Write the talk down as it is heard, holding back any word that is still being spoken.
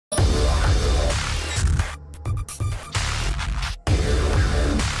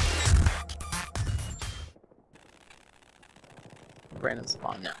random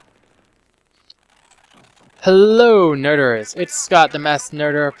spawn now. Hello, Nerders! It's Scott the Masked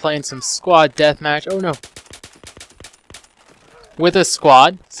Nerder playing some squad deathmatch. Oh no! With a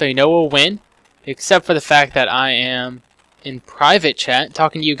squad, so you know we'll win. Except for the fact that I am in private chat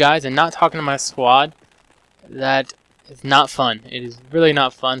talking to you guys and not talking to my squad. That is not fun. It is really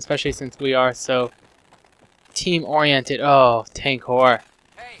not fun, especially since we are so team-oriented. Oh, tank whore.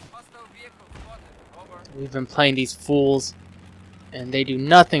 We've been playing these fools, and they do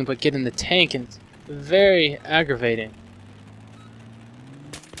nothing but get in the tank, and it's very aggravating.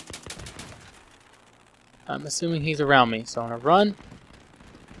 I'm assuming he's around me, so I'm gonna run,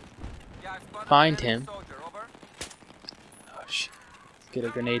 find him. Oh shit! Let's get a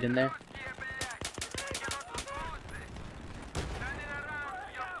grenade in there.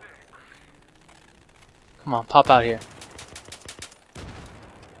 Come on, pop out here.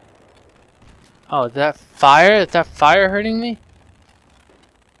 Oh, is that fire? Is that fire hurting me?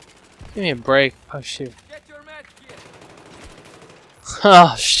 Give me a break. Oh shoot.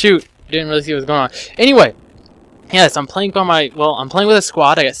 Oh shoot. Didn't really see what was going on. Anyway, yes, I'm playing by I'm playing with a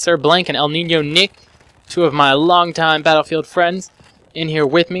squad. I got Sir Blank and El Nino Nick, two of my longtime Battlefield friends, in here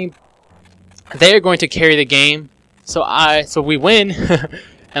with me. They are going to carry the game, so we win,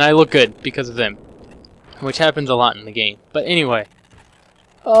 and I look good because of them, which happens a lot in the game. But anyway,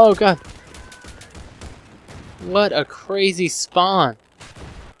 oh god, what a crazy spawn!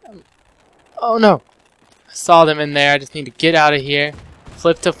 Oh no, I saw them in there. I just need to get out of here.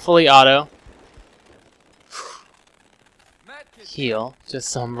 Flip to fully auto. Heal, just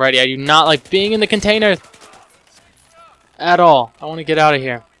so I'm ready. I do not like being in the container at all. I want to get out of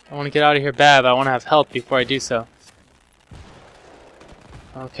here. I want to get out of here bad, but I want to have health before I do so.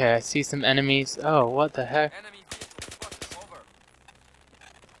 Okay, I see some enemies. Oh, what the heck?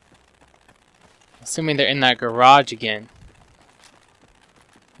 Assuming they're in that garage again.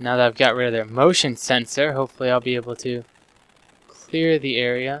 Now that I've got rid of their motion sensor, hopefully I'll be able to clear the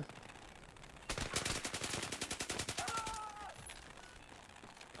area.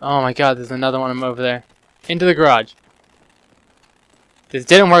 Oh my god, there's another one of them over there. Into the garage. This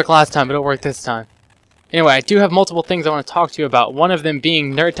didn't work last time, but it'll work this time. Anyway, I do have multiple things I want to talk to you about. One of them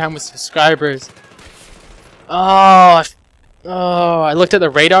being Nerd Time with subscribers. Oh, I looked at the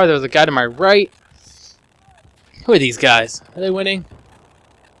radar. There was a guy to my right. Who are these guys? Are they winning?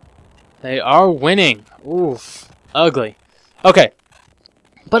 They are winning. Oof. Ugly. Okay.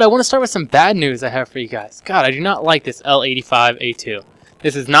 But I want to start with some bad news I have for you guys. God, I do not like this L85A2.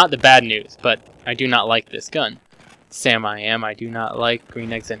 This is not the bad news, but I do not like this gun. Sam I am. I do not like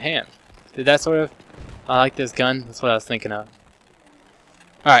green eggs and ham. Did that sort of... I like this gun. That's what I was thinking of.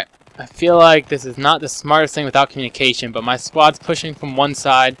 Alright. I feel like this is not the smartest thing without communication, but my squad's pushing from one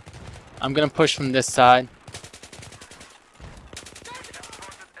side. I'm going to push from this side.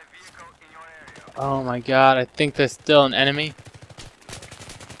 Oh my god, I think there's still an enemy.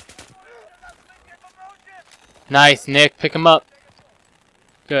 Nice, Nick. Pick him up.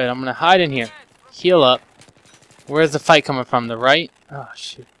 Good, I'm going to hide in here. Heal up. Where's the fight coming from? The right? Oh,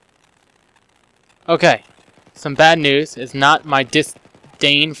 shoot. Okay. Some bad news. It's not my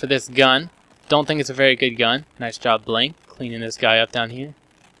disdain for this gun. Don't think it's a very good gun. Nice job, Blank, cleaning this guy up down here.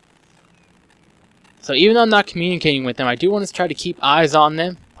 So even though I'm not communicating with them, I do want to try to keep eyes on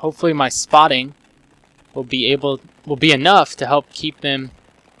them. Hopefully my spotting will be enough to help keep them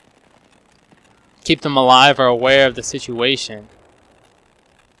alive or aware of the situation.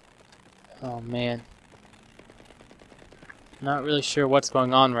 Oh man. Not really sure what's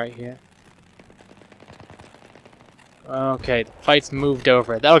going on right here. Okay, the fight's moved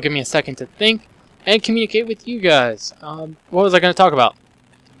over. That'll give me a second to think and communicate with you guys. What was I going to talk about?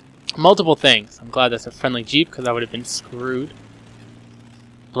 Multiple things. I'm glad that's a friendly Jeep because I would have been screwed.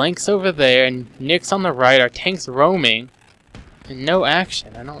 Blank's over there and Nick's on the right. Our tank's roaming. And no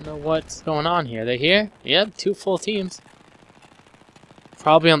action. I don't know what's going on here. They here? Yep, two full teams.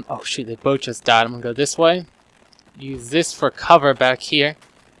 Probably on... Oh shoot, they both just died. I'm going to go this way. Use this for cover back here.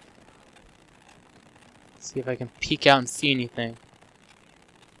 See if I can peek out and see anything.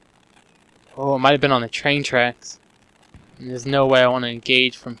 Oh, it might have been on the train tracks. And there's no way I want to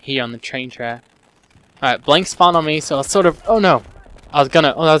engage from here on the train track. Alright, Blank spawned on me, so I'll sort of... Oh no! Oh,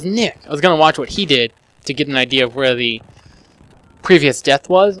 that was Nick! I was gonna watch what he did to get an idea of where the previous death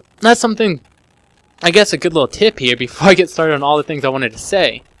was. That's something, I guess, a good little tip here before I get started on all the things I wanted to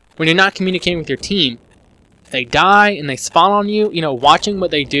say. When you're not communicating with your team, they die and they spawn on you, you know, watching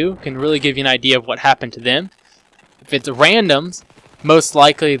what they do can really give you an idea of what happened to them. If it's randoms, most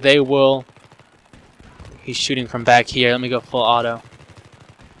likely they will... He's shooting from back here. Let me go full auto.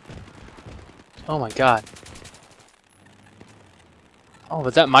 Oh my god. Oh,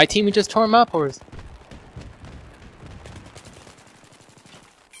 was that my team who just tore him up, or was...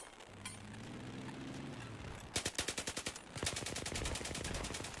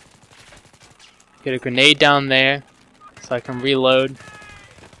 Get a grenade down there so I can reload.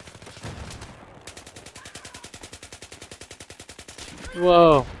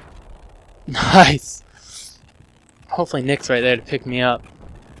 Whoa. Nice. Hopefully Nick's right there to pick me up.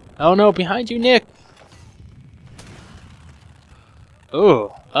 Oh no, behind you, Nick.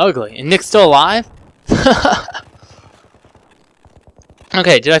 Ooh, ugly. And Nick's still alive?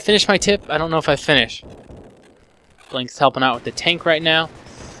 Okay, did I finish my tip? I don't know if I finished. Blink's helping out with the tank right now.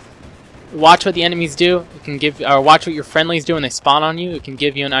 Watch what the enemies do. It can give, or watch what your friendlies do when they spawn on you. It can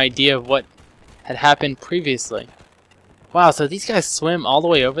give you an idea of what had happened previously. Wow, so these guys swim all the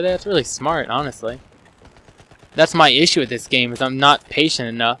way over there? That's really smart, honestly. That's my issue with this game, is I'm not patient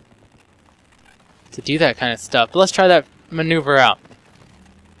enough to do that kind of stuff. But let's try that maneuver out.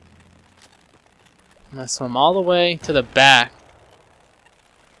 I'm going to swim all the way to the back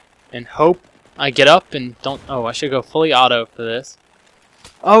and hope I get up and don't... Oh, I should go fully auto for this.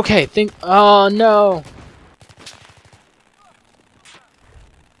 Okay, oh no!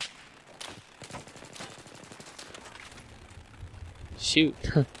 Shoot.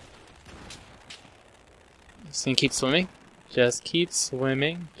 Just gonna keep swimming. Just keep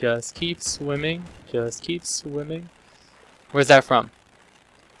swimming. Just keep swimming. Just keep swimming. Where's that from?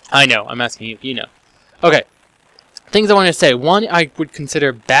 I know, I'm asking you, you know. Okay. Things I want to say. One, I would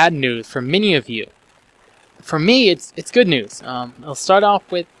consider bad news for many of you. For me, it's good news. I'll start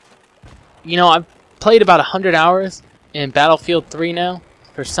off with, you know, I've played about 100 hours in Battlefield 3 now.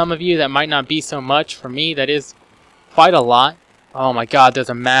 For some of you, that might not be so much. For me, that is quite a lot. Oh my god, there's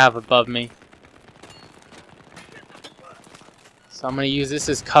a MAV above me. So I'm going to use this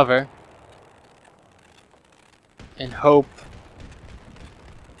as cover and hope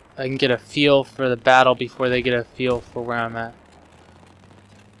I can get a feel for the battle before they get a feel for where I'm at.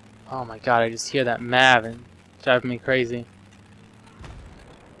 Oh my god, I just hear that MAV and it's driving me crazy.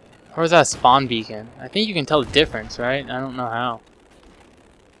 Or is that a spawn beacon? I think you can tell the difference, right? I don't know how.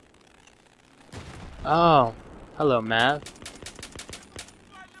 Oh, hello MAV.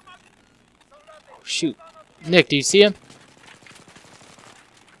 Oh, shoot. Nick, do you see him?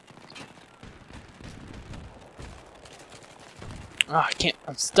 Oh, I can't.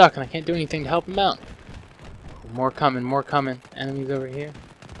 I'm stuck and I can't do anything to help him out. More coming, more coming. Enemies over here.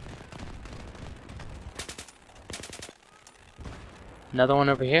 Another one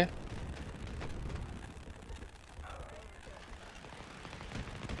over here.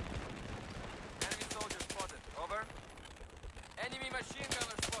 Enemy soldier spotted. Over. Enemy machine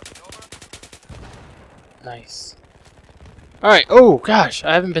gunner spotted. Over. Nice. Alright, oh gosh,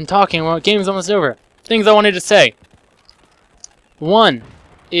 I haven't been talking. Well, game's almost over. Things I wanted to say. One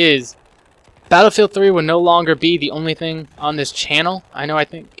is Battlefield 3 will no longer be the only thing on this channel. I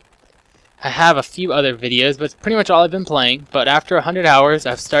think I have a few other videos, but it's pretty much all I've been playing. But after 100 hours,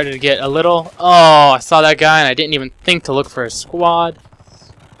 I've started to get a little... Oh, I saw that guy and I didn't even think to look for a squad.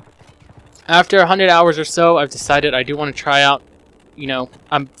 After 100 hours or so, I've decided I do want to try out, you know,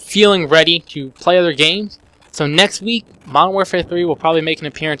 I'm feeling ready to play other games. So next week, Modern Warfare 3 will probably make an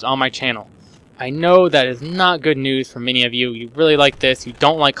appearance on my channel. I know that is not good news for many of you. You really like this. You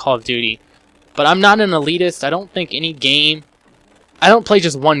don't like Call of Duty. But I'm not an elitist. I don't think any game... I don't play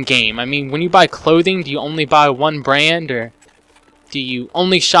just one game. I mean, when you buy clothing, do you only buy one brand? Or do you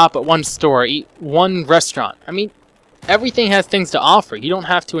only shop at one store, eat one restaurant? I mean, everything has things to offer. You don't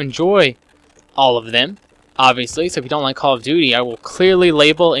have to enjoy all of them, obviously. So if you don't like Call of Duty, I will clearly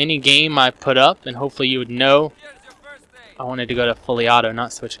label any game I put up. And hopefully you would know. I wanted to go to fully auto,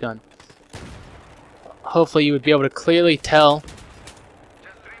 not switch gun. Hopefully you would be able to clearly tell.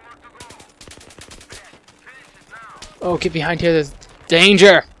 Oh, get behind here, there's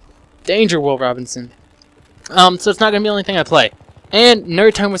danger! Danger, Will Robinson. So it's not going to be the only thing I play. And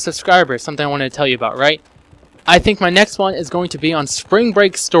Nerd Time with subscribers, something I wanted to tell you about, right? I think my next one is going to be on spring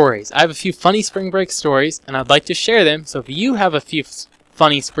break stories. I have a few funny spring break stories, and I'd like to share them. So if you have a few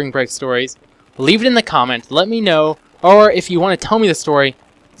funny spring break stories, leave it in the comments, let me know. Or if you want to tell me the story,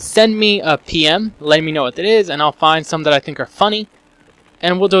 send me a PM, let me know what it is, and I'll find some that I think are funny.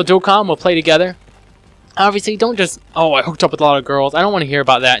 And we'll do a dual com, we'll play together. Obviously, don't just, oh, I hooked up with a lot of girls. I don't want to hear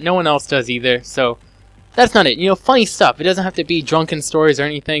about that. No one else does either, so that's not it. You know, funny stuff. It doesn't have to be drunken stories or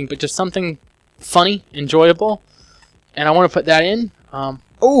anything, but just something funny, enjoyable. And I want to put that in.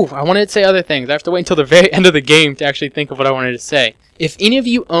 Oh, I wanted to say other things. I have to wait until the very end of the game to actually think of what I wanted to say. If any of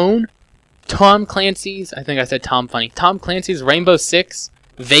you own Tom Clancy's, I think I said Tom Funny, Tom Clancy's Rainbow Six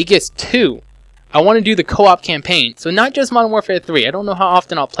Vegas 2, I want to do the co-op campaign. So not just Modern Warfare 3. I don't know how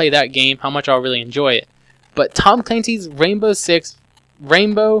often I'll play that game, how much I'll really enjoy it. But Tom Clancy's Rainbow Six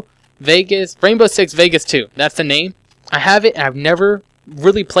Vegas 2. That's the name. I have it and I've never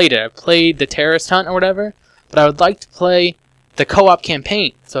really played it. I've played the Terrorist Hunt or whatever, but I would like to play the co-op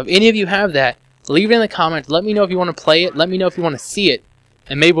campaign. So if any of you have that, leave it in the comments. Let me know if you want to play it. Let me know if you want to see it.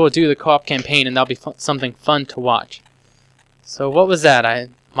 And maybe we'll do the co-op campaign and that'll be something fun to watch. So what was that?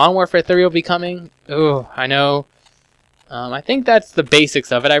 Modern Warfare 3 will be coming. Oh, I know. I think that's the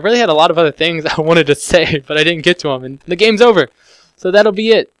basics of it. I really had a lot of other things I wanted to say, but I didn't get to them. And the game's over. So that'll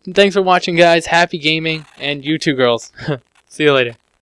be it. Thanks for watching, guys. Happy gaming. And you too, girls. See you later.